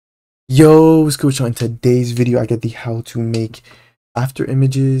Yo, what's good? In today's video, I get the how to make after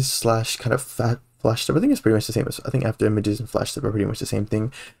images slash kind of flash step. I think it's pretty much the same. I think after images and flash step are pretty much the same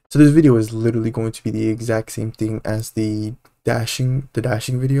thing. So this video is literally going to be the exact same thing as the dashing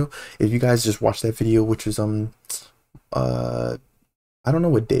video. If you guys just watched that video, which was I don't know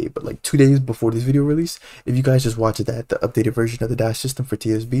what day, but like 2 days before this video release, if you guys just watched that, the updated version of the dash system for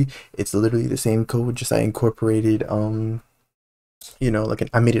TSB, it's literally the same code, just I incorporated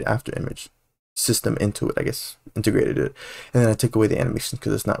I made it after image system into it, I guess, integrated it, and then I took away the animations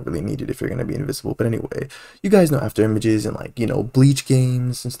because it's not really needed if you're going to be invisible. But anyway, you guys know after images and like, Bleach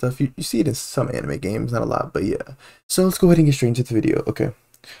games and stuff, you see it in some anime games, not a lot, but yeah. So let's go ahead and get straight into the video. Okay,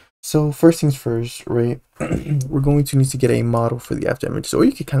 so first things first, right? We're going to need to get a model for the after image. So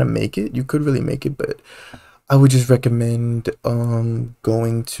you could kind of make it, you could really make it, but I would just recommend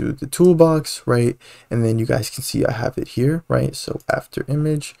going to the toolbox, right? And then you guys can see I have it here, right? So after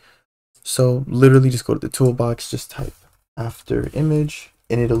image. So literally just go to the toolbox, just type after image,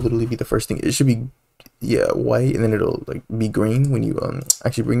 and it'll literally be the first thing. It should be white, and then it'll like be green when you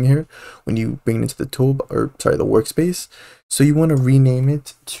actually bring it here, when you bring it into the the workspace. So you want to rename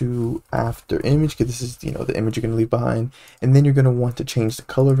it to after image because this is the image you're going to leave behind, and then you're going to want to change the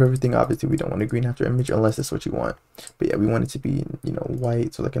color of everything. Obviously we don't want a green after image unless that's what you want, but yeah, we want it to be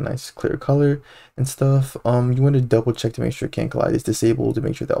white, so like a nice clear color and stuff. You want to double check to make sure can't collide is disabled, to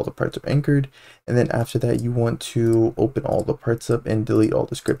make sure that all the parts are anchored, and then after that you want to open all the parts up and delete all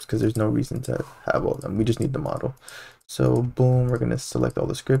the scripts because there's no reason to have all of them. We just need the model. So boom, we're going to select all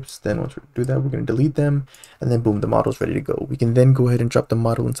the scripts. Then once we do that, we're going to delete them, and then boom, the model's ready to go. We can then go ahead and drop the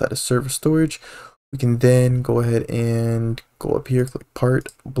model inside of server storage. We can then go ahead and go up here, click part,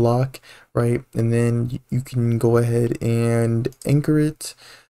 block, right? And then you can go ahead and anchor it,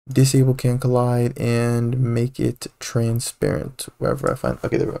 disable can collide, and make it transparent wherever I find.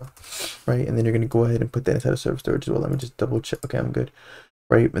 Okay, there we go. Right, and then you're going to go ahead and put that inside of server storage as well. Let me just double check. Okay, I'm good.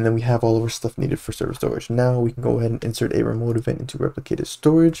 Right, and then we have all of our stuff needed for server storage. Now we can go ahead and insert a remote event into replicated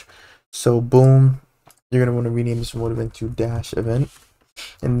storage. So boom, you're going to want to rename this remote event to dash event.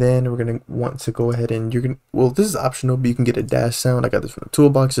 And then we're going to want to go ahead and this is optional, but you can get a dash sound. I got this from the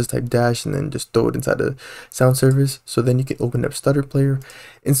toolbox, just type dash and then just throw it inside the sound service. So then you can open up Stutter Player,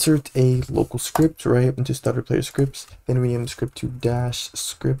 insert a local script, right, into Stutter Player scripts. Then rename the script to dash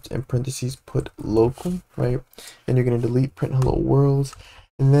script, in parentheses, put local, right? And you're going to delete print hello world.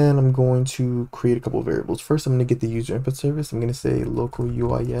 And then I'm going to create a couple of variables. First, I'm going to get the user input service. I'm going to say local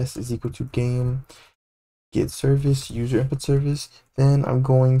UIS is equal to game get service, user input service. Then I'm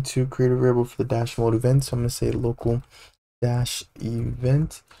going to create a variable for the dash mode event. So I'm going to say local dash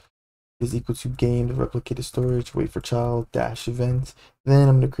event is equal to game the replicated storage, wait for child dash event. Then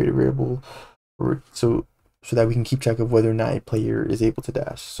I'm going to create a variable so that we can keep track of whether or not a player is able to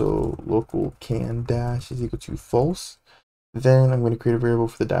dash. So local can dash is equal to false. Then I'm going to create a variable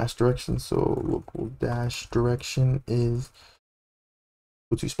for the dash direction. So local dash direction is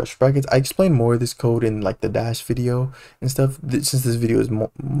equal to special brackets. I explained more of this code in like the dash video and stuff, since this video is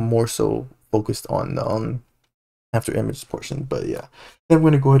more so focused on the after images portion. But yeah, then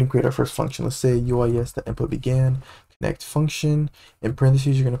we're going to go ahead and create our first function. Let's say UIS the input began, connect function. In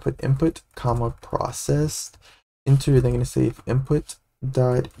parentheses, you're going to put input, comma, processed. Enter, then going to say if input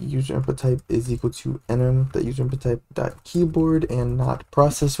dot user input type is equal to enum dot user input type dot keyboard and not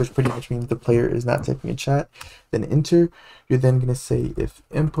process, which pretty much means the player is not typing a chat. Then enter. You're then going to say if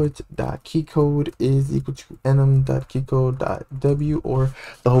input dot keycode is equal to enum dot keycode dot w, or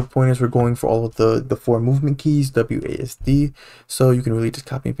the whole point is we're going for all of the 4 movement keys, WASD. So you can really just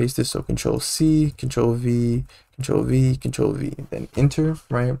copy and paste this. So Control C, Control V, Control V, Control V, then enter,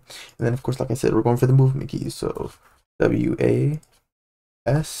 right? And then of course, like I said, we're going for the movement keys. So WA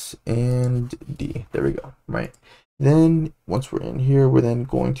S and D. There we go. Right. Then once we're in here, we're then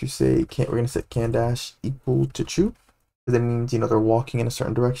going to say we're going to set can dash equal to true. That means they're walking in a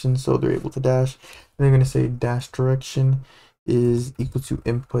certain direction, so they're able to dash. And they're going to say dash direction is equal to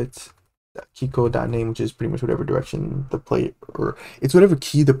input keycode.name, which is pretty much whatever direction the player, or it's whatever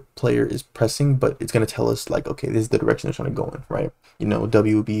key the player is pressing, but it's going to tell us like, okay, this is the direction they're trying to go in, right?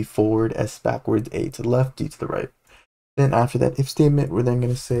 W would be forward, S backwards, A to the left, D to the right. Then after that if statement, we're then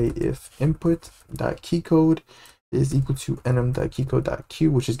going to say if input.keycode is equal to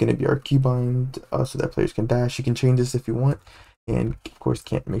enum.keycode.q, which is going to be our keybind, so that players can dash. You can change this if you want, and of course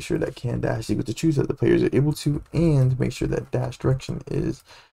can't make sure that can dash is equal to true so that the players are able to, and make sure that dash direction is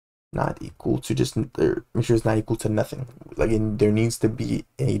not equal to make sure it's not equal to nothing. Like there needs to be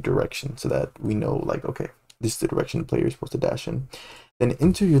a direction so that we know like, okay, this is the direction the player is supposed to dash in. Then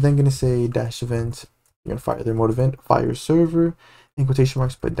enter, you're then going to say dash event. You're going to fire their mode event, fire server, In quotation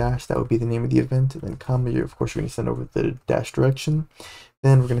marks, put dash, that would be the name of the event, and then comma, of course, you're going to send over the dash direction.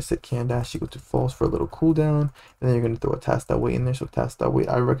 Then we're going to set can dash equal to false for a little cooldown, and then you're going to throw a task.wait in there. So task.wait,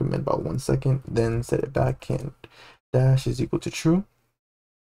 I recommend about 1 second, then set it back, can dash is equal to true.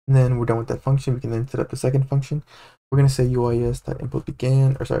 And then we're done with that function. We can then set up the second function. We're going to say UIS.input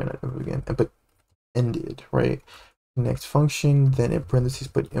began, or sorry, not input began, input ended, right? Next function, then in parentheses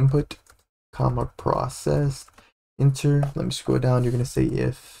put input, comma, process, enter. Let me scroll down. You're going to say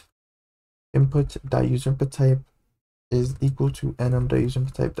if input.userinput type is equal to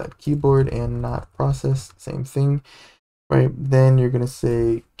enum.userinput-type.keyboard and not process, same thing, right? Then you're going to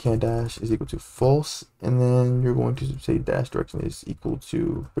say can dash is equal to false, and then you're going to say dash direction is equal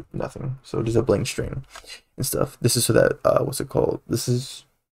to nothing. So just a blank string and stuff. This is so that, what's it called? This is,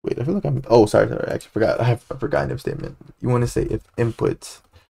 wait, I feel like oh, sorry, I actually forgot. I have a forgotten if statement. You want to say if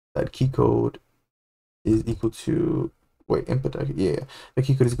input.keycode is equal to, wait, input, yeah, the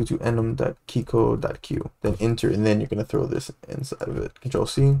key code is equal to enum.keycode.q, then enter, and then you're going to throw this inside of it. Control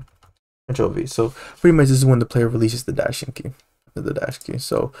C, Control V. So pretty much this is when the player releases the dashing key, the dash key.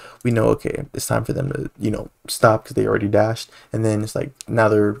 So we know, okay, it's time for them to, you know, stop because they already dashed, and then it's like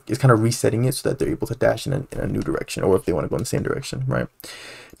now it's kind of resetting it so that they're able to dash in a new direction, or if they want to go in the same direction, right?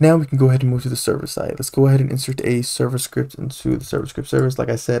 Now we can go ahead and move to the server side. Let's go ahead and insert a server script into the server script service. Like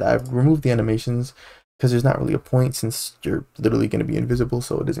I said, I've removed the animations because there's not really a point since you're literally going to be invisible,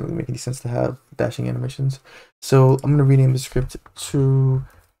 so it doesn't really make any sense to have dashing animations. So I'm going to rename the script to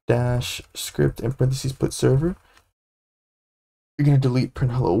dash script in parentheses put server. You're going to delete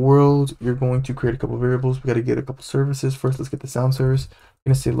print hello world. You're going to create a couple variables. We got to get a couple services. First, let's get the sound service.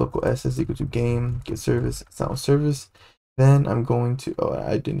 I'm going to say local s is equal to game get service sound service. Then I'm going to, oh,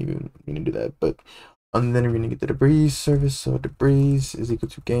 I didn't even mean to do that, but and then we're going to get the debris service. So debris is equal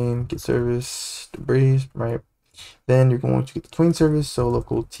to game get service debris, right? Then you're going to get the tween service. So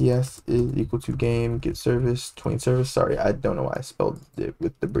local ts is equal to game get service tween service. Sorry, I don't know why I spelled it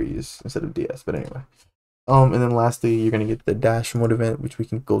with debris instead of ds, but anyway. And then lastly, you're going to get the dash mode event, which we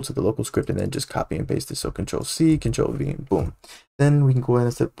can go to the local script and then just copy and paste it. So Control C, Control V, and boom. Then we can go ahead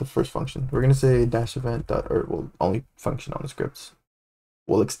and set up the first function. We're going to say dash event dot, or well, only function on the scripts.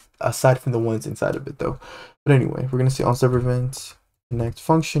 Well, aside from the ones inside of it though. But anyway, we're going to say on server event connect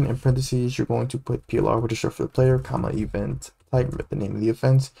function in parentheses. You're going to put PLR, which is short for the player, comma event type, the name of the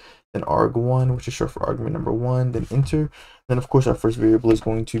offense, then arg1, which is short for argument number 1, then enter. Then of course our first variable is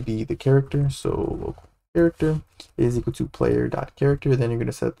going to be the character. So local character is equal to player.character. Then you're going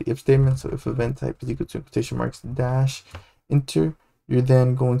to set up the if statement. So if event type is equal to quotation marks dash enter, you're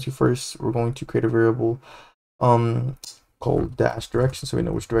then going to we're going to create a variable called dash direction, so we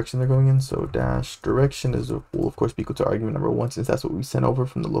know which direction they're going in. So dash direction will of course be equal to argument number 1, since that's what we sent over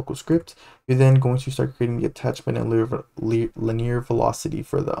from the local script. You're then going to start creating the attachment and linear velocity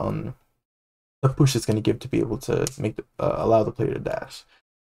for the push it's going to give to be able to make allow the player to dash.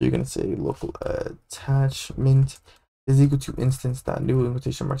 You're going to say local attachment is equal to instance.new in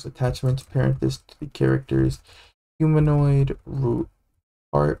quotation marks attachment, parent this to the characters humanoid root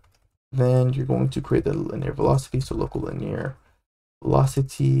part. Then you're going to create the linear velocity. So local linear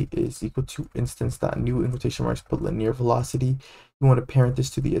velocity is equal to instance.new in quotation marks put linear velocity. You want to parent this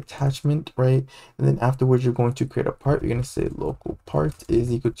to the attachment, right? And then afterwards you're going to create a part. You're going to say local part is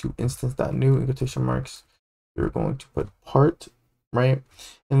equal to instance.new in quotation marks. You're going to put part, right?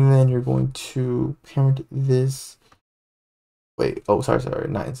 And then you're going to parent this. Wait, oh, sorry,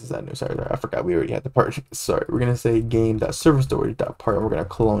 not instance.new. Sorry, I forgot we already had the part. Sorry, we're going to say game.serverStorage.part, and we're going to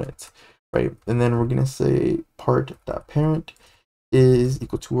clone it, right? And then we're going to say part.parent is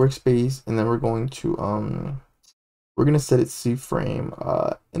equal to workspace, and then we're going to set its C frame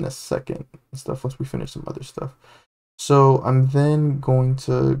in a second and stuff once we finish some other stuff. So I'm then going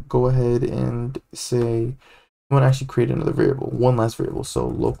to go ahead and say I want to actually create another variable, one last variable. So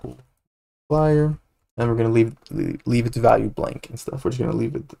local flyer, and we're going to leave its value blank and stuff. We're just going to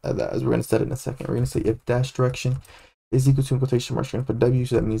leave it at that, as we're going to set it in a second. We're going to say if dash direction is equal to in quotation marks, you're going to put W,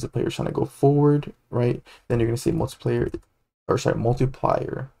 so that means the player is trying to go forward, right? Then you're going to say multiplier,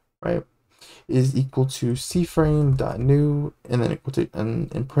 right, is equal to cframe.new, and then in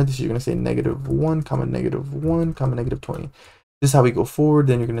parentheses you're going to say -1, -1, -20. This is how we go forward.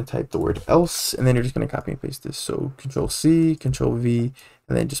 Then you're going to type the word else, and then you're just going to copy and paste this. So Control C, Control V,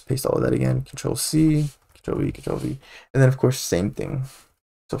 and then just paste all of that again. Control C, Control V, Control V, and then of course same thing.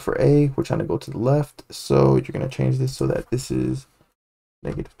 So for A, we're trying to go to the left, so you're going to change this so that this is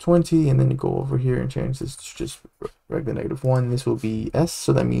 -20, and then you go over here and change this to just regular -1. This will be S,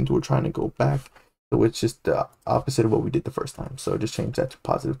 so that means we're trying to go back So it's just the opposite of what we did the first time. So just change that to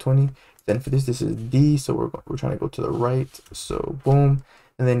positive 20. Then for this is D, so we're trying to go to the right. So boom.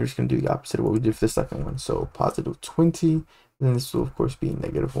 And then we're just going to do the opposite of what we did for the second one. So positive 20. And then this will, of course, be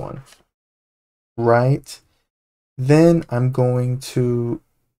negative 1. Right. Then I'm going to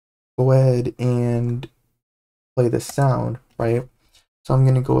go ahead and play the sound, right? So I'm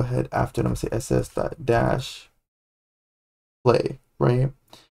going to go ahead after, I'm going to say ss.dash play, right?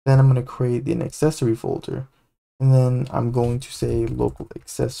 Then I'm going to create an accessory folder. And then I'm going to say local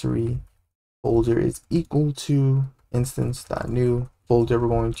accessory folder is equal to instance.new folder. We're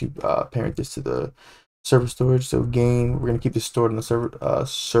going to parent this to the server storage. So game, we're going to keep this stored on the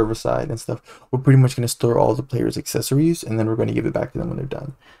server side and stuff. We're pretty much going to store all the players' accessories, and then we're going to give it back to them when they're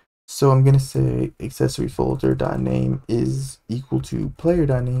done. So I'm going to say accessory folder dot name is equal to player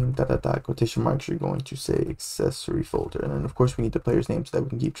dot name dot dot dot quotation marks. You're going to say accessory folder, and then of course we need the player's name so that we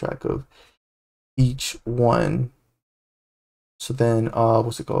can keep track of each one. So then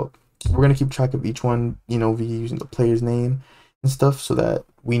what's it called? We're going to keep track of each one, you know, via using the player's name and stuff, so that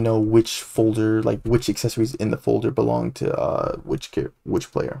we know which folder, like which accessories in the folder belong to which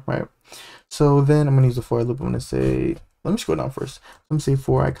player, right? So then I'm going to use the for loop. I'm going to say, let me scroll down first. I'm going to say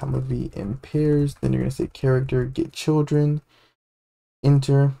for I comma v in pairs. Then you're going to say character get children,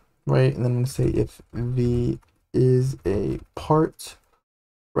 enter, right? And then I'm going to say if v is a part,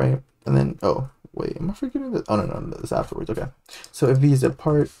 right? And then, oh, wait, am I forgetting this? Oh, no, that's afterwards. Okay. So if v is a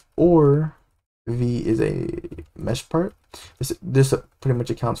part or v is a mesh part, this pretty much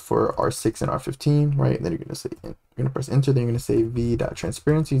accounts for R6 and R15, right? And then you're going to say, you're going to press enter. Then you're going to say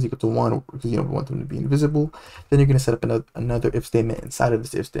v.transparency is equal to 1 because you don't want them to be invisible. Then you're going to set up another if statement inside of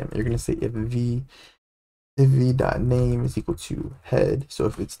this if statement. You're going to say if v.name is equal to head. So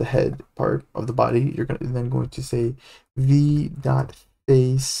if it's the head part of the body, you're then going to say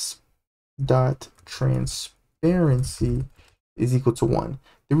v.face.transparency is equal to 1.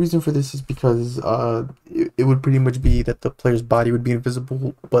 The reason for this is because it would pretty much be that the player's body would be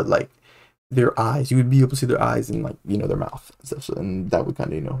invisible, but like their eyes, you would be able to see their eyes and like, you know, their mouth and stuff. So, and that would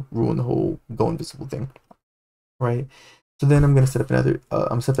kind of, you know, ruin the whole go invisible thing, right? So then I'm going to set up another,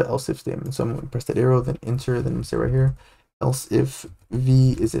 I'm set the else if statement. So I'm going to press that arrow, then enter, then I'm going to say right here, else if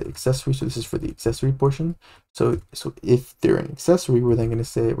v is an accessory. So this is for the accessory portion. So if they're an accessory, we're then going to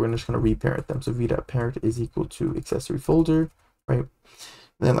say, we're just going to reparent them. So v.parent is equal to accessory folder, right?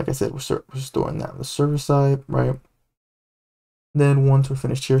 And then, like I said, we're storing that on the server side, right? Then once we're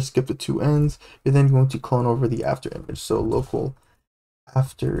finished here, skip the two ends. You're then going to clone over the after image. So local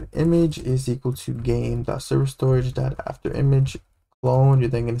after image is equal to game.serverstorage.after image clone. You're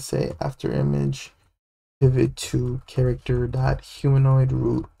then going to say after image pivot to character.humanoid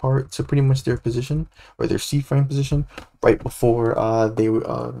root part. So pretty much their position or their C-frame position right before they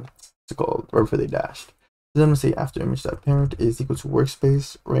what's it called, right before they dashed. Then I'm going to say after image.parent is equal to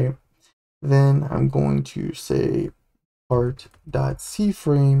workspace, right? Then I'm going to say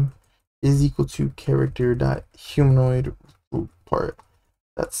part.cframe is equal to character.humanoid root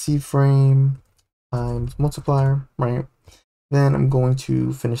part.cframe times multiplier, right? Then I'm going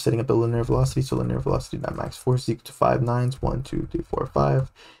to finish setting up the linear velocity. So linear velocity.max force is equal to 5 nines, 1, 2, 3, 4,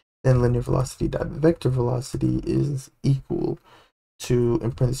 5. Then linear velocity.vector velocity is equal to,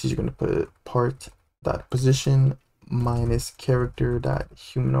 in parentheses, you're going to put part.position minus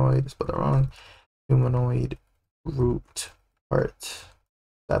character.humanoid, spelled that wrong, humanoid root part.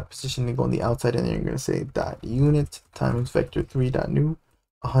 That position to go on the outside, and then you're going to say dot unit times vector 3.new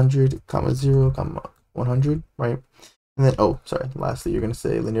 100 comma 0 comma 100, right? And then, oh, sorry, lastly, you're going to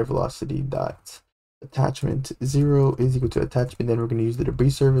say linear velocity dot attachment 0 is equal to attachment. Then we're going to use the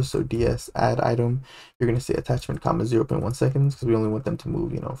debris service. So ds add item, you're going to say attachment comma 0.1 seconds because we only want them to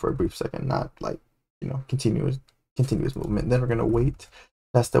move, you know, for a brief second, not like, you know, continuous movement. Then we're going to wait.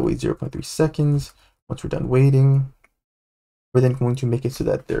 That's that wait 0.3 seconds. Once we're done waiting, we're then going to make it so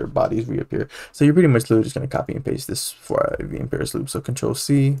that their bodies reappear. So you're pretty much literally just going to copy and paste this for our v in pairs loop. So Control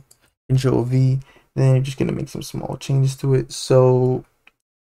C, Control V. Then you're just going to make some small changes to it. So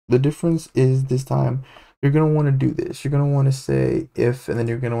the difference is this time you're going to want to do this. You're going to want to say if, and then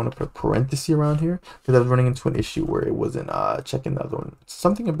you're going to want to put a parenthesis around here because I was running into an issue where it wasn't checking the other one.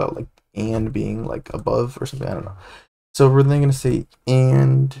 Something about like and being like above or something. I don't know. So we're then going to say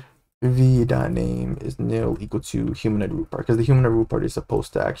and v.name is nil equal to humanoid root part because the humanoid root part is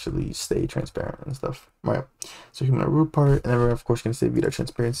supposed to actually stay transparent and stuff, right? So humanoid root part, and then we're of course going to say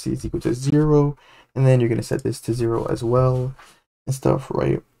v.transparency is equal to 0, and then you're going to set this to 0 as well and stuff,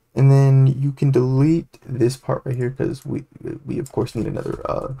 right? And then you can delete this part right here because we of course need another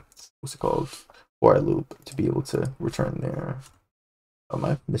what's it called, for loop to be able to return there. Am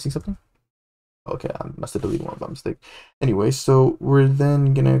I missing something? Okay, I must have deleted one by mistake. Anyway, so we're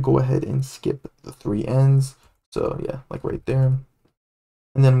then gonna go ahead and skip the three ends. So yeah, like right there.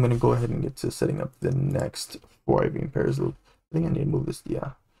 And then I'm gonna go ahead and get to setting up the next for IV in pairs loop. I think I need to move this,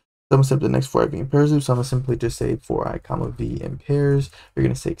 yeah. So I'm gonna set up the next for IV in pairs loop. So I'm gonna simply just say for I comma v in pairs. You're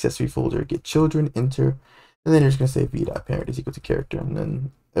gonna say accessory folder get children enter, and then you're just gonna say v.parent is equal to character, and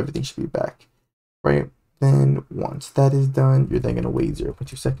then everything should be back, right? Then once that is done, you're then gonna wait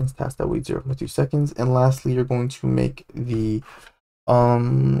 0.2 seconds, task that wait 0.2 seconds, and lastly, you're going to make the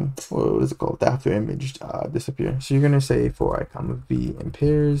what is it called, the after image disappear. So you're gonna say for I comma v in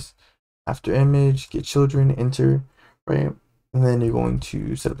pairs, after image get children enter, right? And then you're going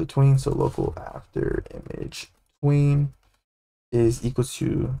to set up the tween. So local after image tween is equal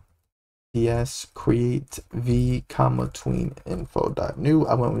to ps create v comma tween info dot new.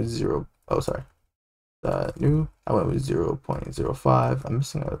 I went with zero. Oh, sorry. New. I went with 0.05. I'm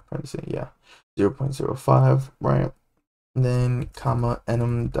missing a parenthesis. Yeah, 0.05. Right. And then comma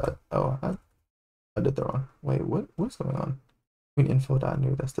enum dot. Oh, I did that wrong. Wait, what's going on? Tween info dot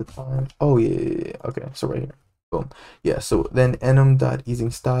new. That's the time. Oh yeah. Okay, so right here. Boom. Yeah, so then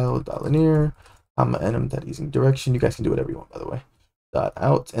enum.easing style.linear, comma enum.easing direction. You guys can do whatever you want, by the way. Dot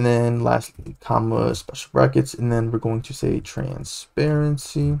out. And then lastly, comma special brackets. And then we're going to say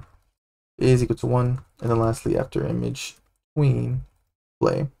transparency is equal to 1. And then lastly, after image tween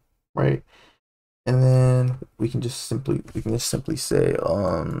play, right? And then we can just simply say,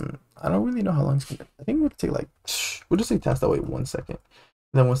 I don't really know how long it's gonna, I think we'll take like, we'll just say task that way 1 second.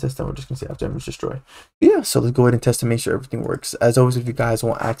 And then once that's done, we're just gonna say after image destroy. Yeah, so let's go ahead and test to make sure everything works. As always, if you guys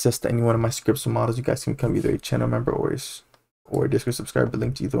want access to any one of my scripts or models, you guys can become either a channel member or a Discord subscriber. The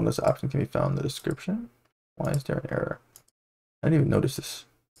link to either one of those options can be found in the description. Why is there an error? I didn't even notice this.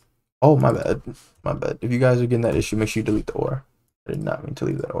 Oh, my bad. My bad. If you guys are getting that issue, make sure you delete the OR. I did not mean to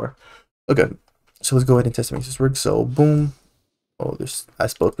leave that OR. Okay, so let's go ahead and test to make this work. So boom. Oh, I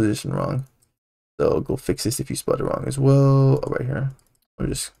spelled position wrong. So go fix this if you spelled it wrong as well. Oh, right here. We'll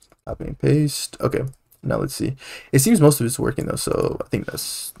just copy and paste. Okay, now let's see. It seems most of it's working though, so I think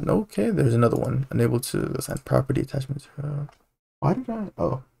that's okay. There's another one. Unable to assign property attachments. Why did I?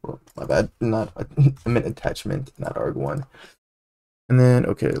 Oh, well, my bad. Not I meant attachment, not arg1. And then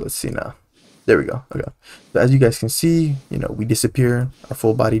okay, let's see now. There we go. Okay. So as you guys can see, you know, we disappear. Our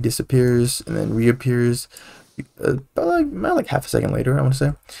full body disappears and then reappears. About like half a second later, I want to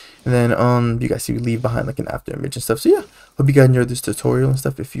say. And then you guys see we leave behind like an after image and stuff. So yeah, hope you guys enjoyed this tutorial and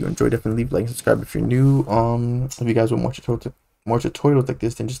stuff. If you enjoyed, definitely leave a like and subscribe if you're new. If you guys want more tutorials like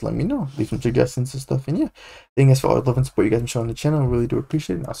this, then just let me know. Leave some suggestions and stuff. And yeah, thank you guys for all the love and support you guys have shown on the channel. I really do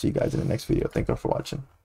appreciate it. And I'll see you guys in the next video. Thank you all for watching.